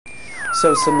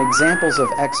So some examples of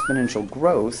exponential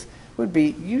growth would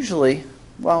be usually,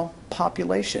 well,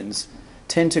 populations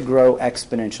tend to grow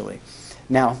exponentially.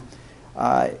 Now,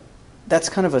 that's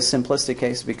kind of a simplistic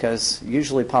case because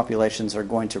usually populations are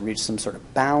going to reach some sort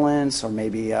of balance, or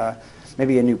maybe a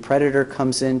new predator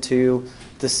comes into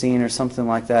the scene or something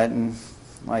like that, and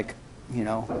like, you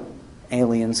know,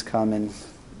 aliens come and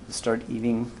start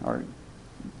eating or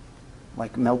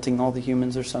like melting all the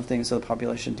humans or something, so the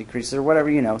population decreases or whatever,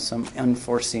 you know, some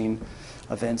unforeseen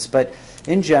events. But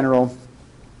in general,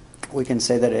 we can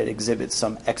say that it exhibits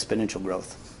some exponential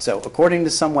growth. So according to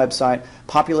some website,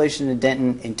 population in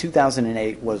Denton in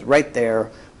 2008 was right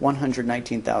there,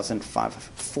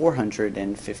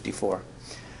 119,454.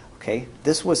 Okay,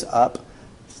 this was up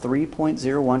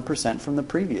 3.01% from the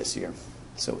previous year.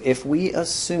 So if we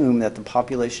assume that the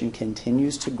population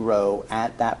continues to grow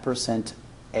at that percent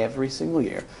every single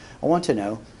year, I want to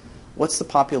know, what's the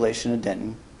population of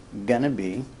Denton going to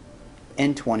be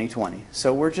in 2020?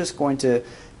 So we're just going to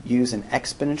use an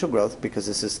exponential growth because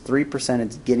this is 3%.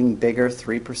 It's getting bigger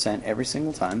 3% every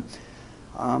single time.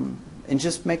 And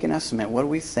just make an estimate. What do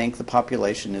we think the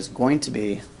population is going to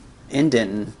be in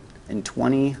Denton in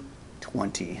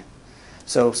 2020?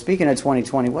 So speaking of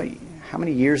 2020, how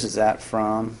many years is that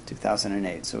from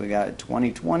 2008? So we got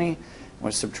 2020.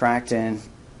 We're subtracting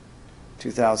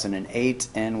 2008,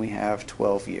 and we have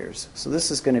 12 years. So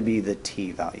this is going to be the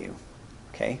t value.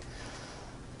 Okay.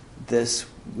 This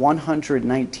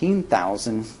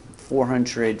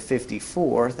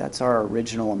 119,454, that's our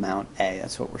original amount A.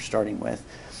 That's what we're starting with.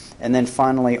 And then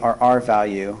finally, our R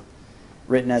value,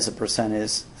 written as a percent,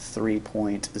 is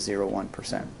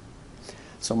 3.01%.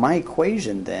 So my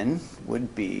equation then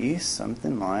would be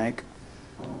something like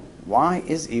y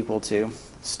is equal to,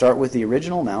 start with the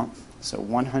original amount, so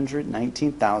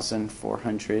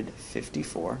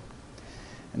 119,454.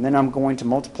 And then I'm going to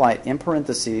multiply it in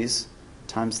parentheses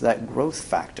times that growth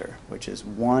factor, which is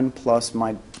 1 plus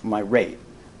my rate,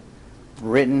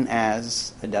 written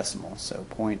as a decimal, so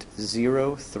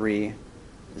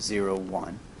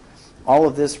 0.0301. All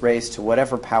of this raised to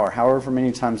whatever power, however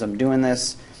many times I'm doing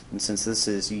this, and since this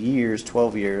is years,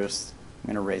 12 years, I'm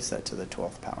going to raise that to the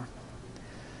 12th power.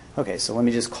 Okay, so let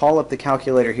me just call up the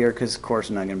calculator here because, of course,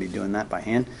 I'm not going to be doing that by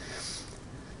hand.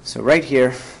 So right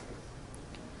here,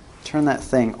 turn that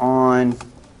thing on,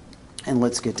 and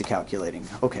let's get to calculating.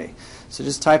 Okay, so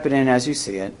just type it in as you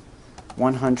see it,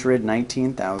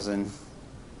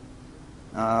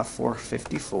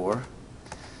 119,454.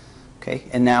 Okay,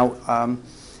 and now I'm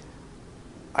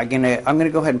gonna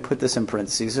go ahead and put this in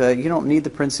parentheses. You don't need the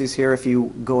parentheses here if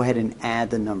you go ahead and add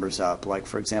the numbers up. Like,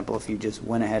 for example, if you just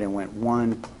went ahead and went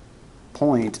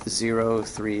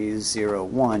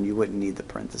 1.0301, you wouldn't need the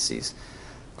parentheses.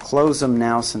 Close them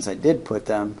now since I did put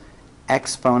them.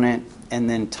 Exponent, and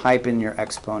then type in your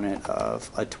exponent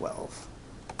of a 12.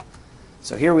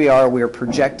 So here we are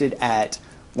projected at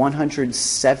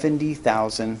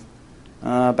 170,000,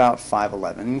 about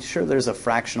 5'11". Sure, there's a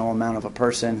fractional amount of a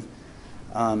person,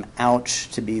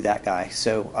 ouch, to be that guy.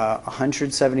 So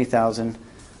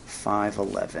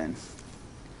 170,511.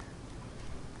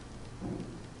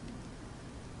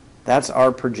 That's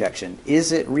our projection.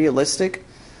 Is it realistic?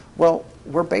 Well,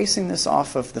 we're basing this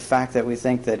off of the fact that we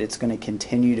think that it's going to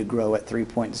continue to grow at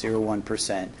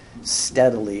 3.01%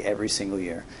 steadily every single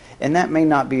year. And that may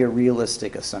not be a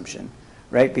realistic assumption,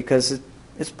 right? Because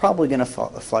it's probably going to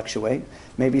fluctuate.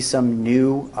 Maybe some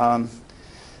new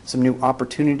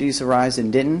opportunities arise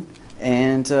in Denton,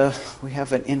 and we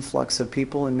have an influx of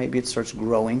people, and maybe it starts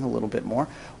growing a little bit more.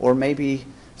 Or maybe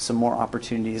some more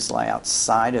opportunities lie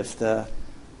outside of the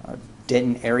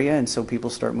Denton area, and so people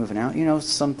start moving out. You know,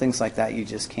 some things like that you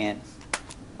just can't.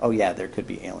 Oh yeah, there could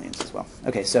be aliens as well.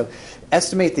 Okay, so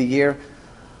estimate the year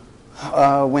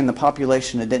when the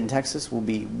population of Denton, Texas will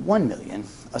be 1 million,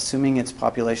 assuming its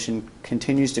population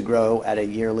continues to grow at a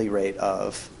yearly rate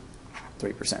of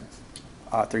 3%,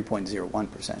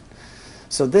 3.01%.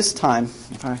 So this time,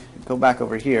 if I go back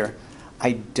over here,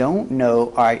 I don't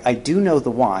know, I do know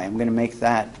the y. I'm going to make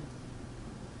that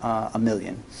a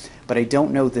million. But I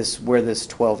don't know where this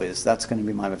 12 is. That's going to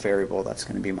be my variable. That's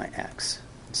going to be my x.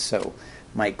 So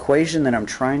my equation that I'm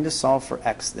trying to solve for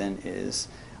x then is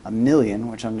a million,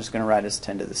 which I'm just going to write as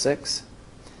 10 to the 6,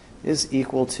 is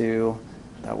equal to,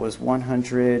 that was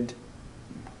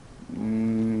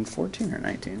 114 or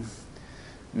 19?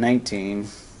 19.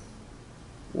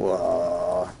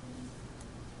 Whoa.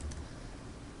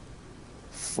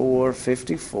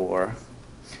 454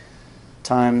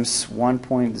 times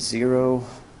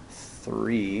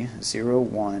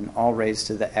 1.0301, all raised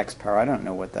to the x power. I don't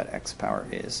know what that x power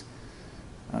is.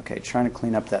 Okay, trying to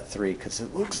clean up that 3 because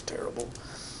it looks terrible.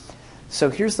 So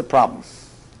here's the problem.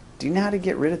 Do you know how to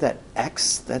get rid of that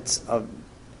x that's an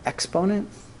exponent,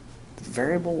 the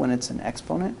variable when it's an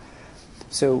exponent?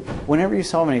 So whenever you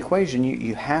solve an equation,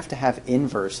 you have to have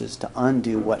inverses to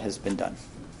undo what has been done.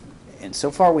 And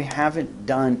so far we haven't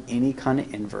done any kind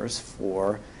of inverse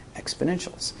for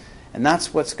exponentials. And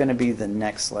that's what's going to be the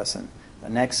next lesson. The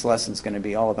next lesson is going to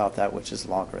be all about that, which is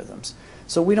logarithms.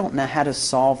 So we don't know how to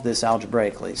solve this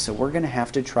algebraically, so we're going to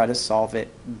have to try to solve it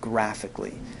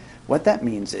graphically. What that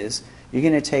means is you're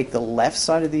going to take the left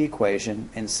side of the equation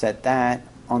and set that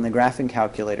on the graphing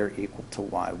calculator equal to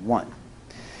y1.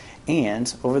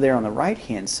 And over there on the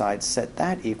right-hand side, set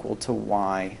that equal to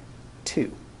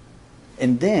y2.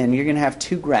 And then you're going to have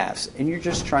two graphs, and you're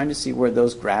just trying to see where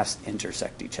those graphs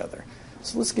intersect each other.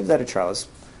 So let's give that a try. Let's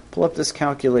pull up this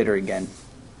calculator again.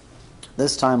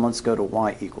 This time let's go to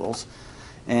y equals.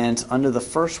 And under the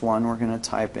first one, we're going to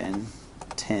type in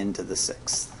 10 to the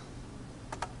 6th.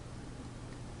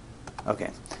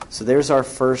 Okay, so there's our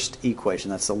first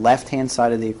equation. That's the left-hand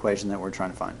side of the equation that we're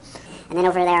trying to find. And then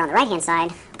over there on the right-hand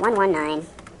side, 119,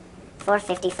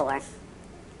 454.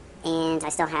 And I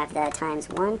still have the times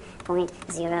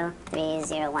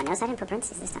 1.0301. Notice I didn't put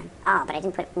parentheses this time. Oh, but I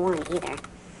didn't put 1 either.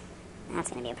 That's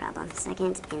going to be a problem.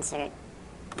 Second, insert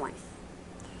 1.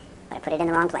 But I put it in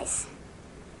the wrong place.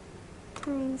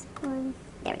 Times 1.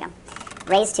 There we go.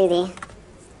 Raised to the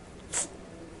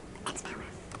x power.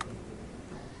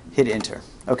 Hit enter.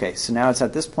 Okay, so now it's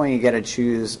at this point you got to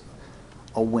choose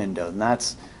a window, and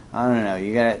that's, I don't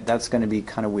know, that's going to be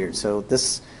kind of weird. So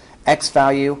this x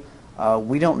value,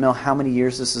 we don't know how many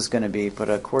years this is going to be, but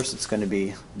of course it's going to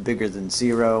be bigger than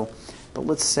 0. But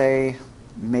let's say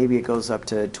maybe it goes up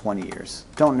to 20 years.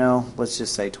 Don't know. Let's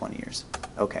just say 20 years.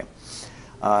 Okay.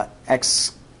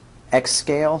 X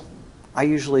scale, I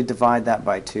usually divide that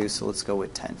by 2, so let's go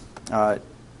with 10.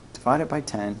 Divide it by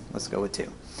 10. Let's go with 2.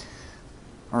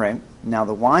 All right, now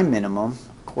the y minimum,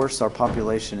 of course our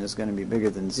population is going to be bigger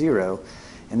than 0,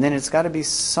 and then it's got to be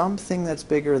something that's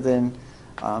bigger than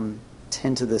 10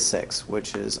 to the 6,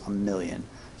 which is 1,000,000.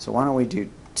 So why don't we do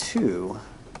 2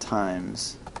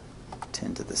 times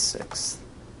 10 to the 6th?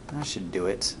 That should do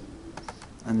it.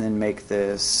 And then make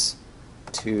this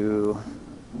 2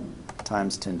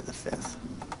 times 10 to the 5th.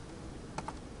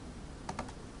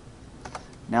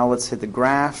 Now let's hit the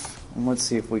graph. And let's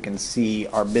see if we can see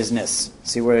our business,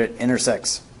 see where it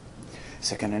intersects.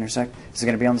 Is it going to intersect? Is it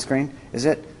going to be on the screen? Is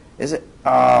it? Is it?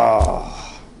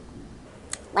 Oh.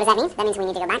 What does that mean? That means we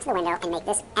need to go back to the window and make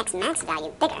this x max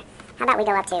value bigger. How about we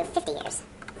go up to 50 years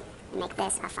and make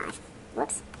this a 5?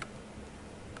 Whoops.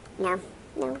 No.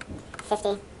 50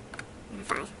 and a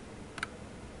 5.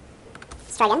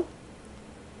 Let's try again.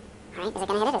 All right, is it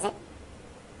going to hit it? Is it?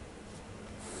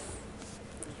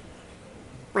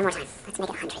 One more time. Let's make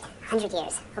it 100. 100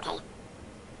 years. Okay. All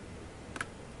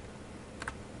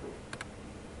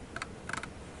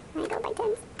right, go by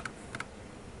 10s.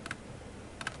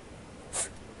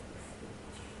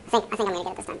 I think I'm going to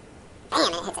get it this time.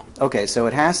 Bam, it hits it. Okay, so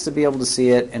it has to be able to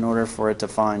see it in order for it to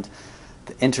find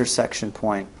the intersection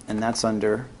point, and that's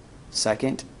under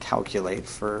second, calculate.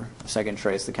 For second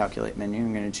trace, the calculate menu.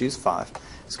 I'm going to choose 5.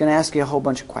 It's going to ask you a whole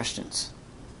bunch of questions.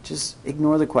 Just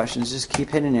ignore the questions, just keep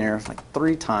hitting enter like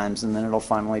 3 times, and then it'll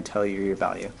finally tell you your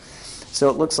value. So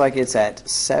it looks like it's at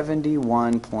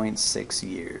 71.6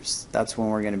 years. That's when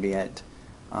we're going to be at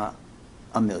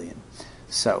 1,000,000.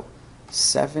 So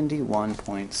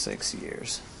 71.6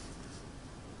 years.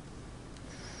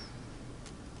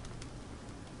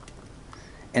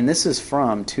 And this is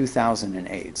from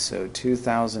 2008. So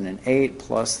 2008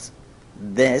 plus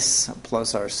this,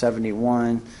 plus our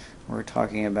 71, we're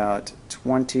talking about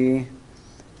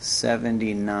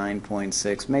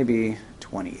 2079.6, maybe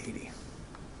 2080.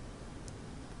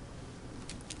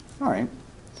 All right.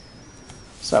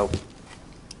 So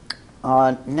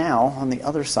now on the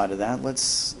other side of that,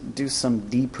 let's do some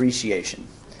depreciation.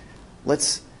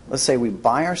 Let's say we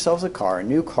buy ourselves a car, a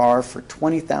new car for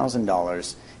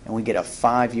 $20,000, and we get a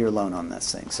 5-year loan on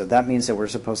this thing. So that means that we're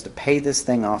supposed to pay this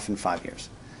thing off in 5 years.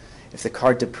 If the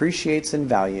car depreciates in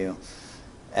value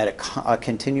at a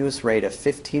continuous rate of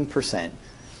 15%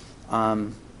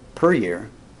 per year,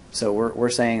 so we're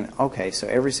saying, okay, so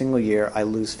every single year I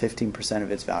lose 15%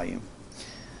 of its value.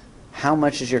 How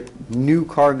much is your new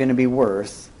car going to be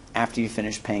worth after you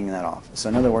finish paying that off? So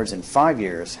in other words, in 5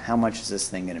 years, how much is this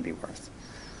thing going to be worth?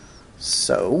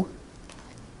 So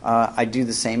I do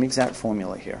the same exact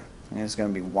formula here. And it's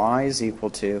going to be y is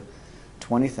equal to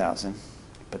 20,000.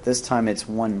 But this time it's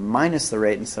 1 minus the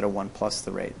rate instead of 1 plus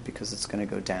the rate because it's going to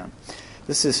go down.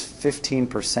 This is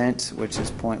 15%, which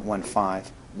is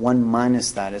 0.15. 1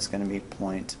 minus that is going to be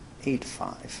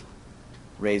 0.85,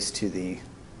 raised to the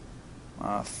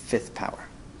fifth power.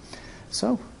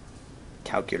 So,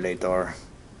 calculator.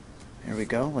 Here we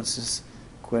go. Let's just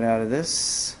quit out of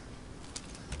this.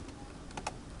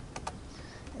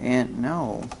 And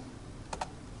no.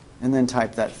 And then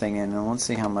type that thing in, and let's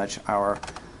see how much our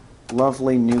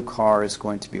lovely new car is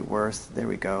going to be worth. There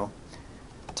we go.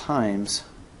 Times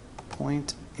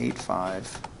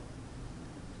 0.85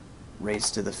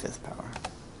 raised to the fifth power.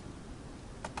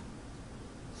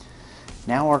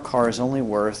 Now our car is only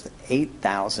worth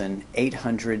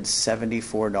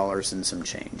 $8,874 and some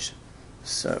change.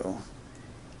 So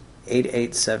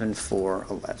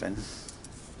 8874.11.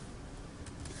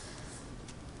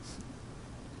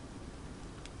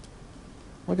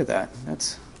 Look at that.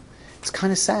 It's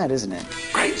kind of sad, isn't it?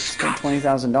 You spend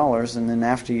 $20,000, and then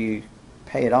after you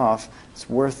pay it off, it's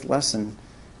worth less than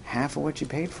half of what you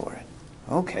paid for it.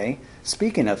 Okay.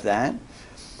 Speaking of that,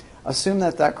 assume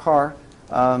that car,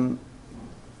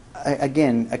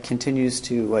 again, continues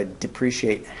to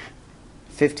depreciate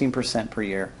 15% per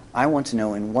year. I want to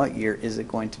know in what year is it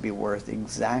going to be worth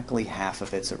exactly half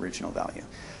of its original value.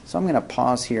 So I'm going to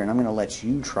pause here, and I'm going to let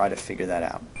you try to figure that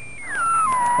out.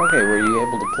 Okay, were you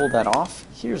able to pull that off?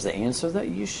 Here's the answer that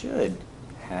you should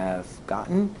have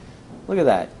gotten. Look at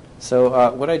that.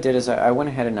 So what I did is I went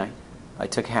ahead and I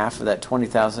took half of that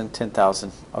 20,000,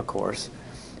 10,000, of course.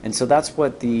 And so that's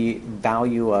what the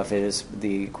value of it is,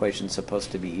 the equation's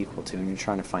supposed to be equal to, and you're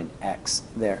trying to find x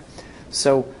there.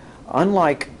 So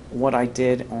unlike what I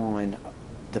did on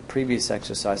the previous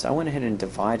exercise, I went ahead and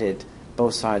divided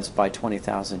both sides by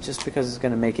 20,000 just because it's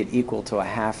going to make it equal to a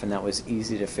half, and that was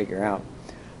easy to figure out.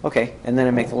 Okay, and then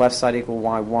I make the left side equal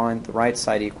y1, the right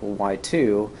side equal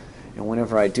y2, and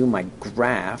whenever I do my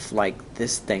graph, like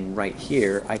this thing right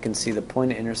here, I can see the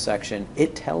point of intersection.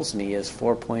 It tells me is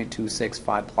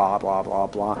 4.265, blah, blah, blah,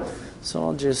 blah. So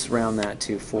I'll just round that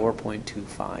to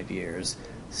 4.25 years.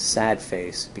 Sad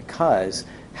face, because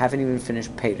I haven't even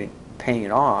finished paying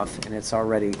it off, and it's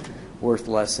already worth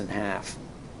less than half.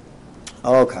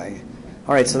 Okay.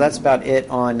 All right, so that's about it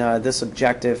on this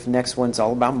objective. Next one's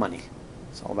all about money.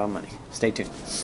 It's all about money. Stay tuned.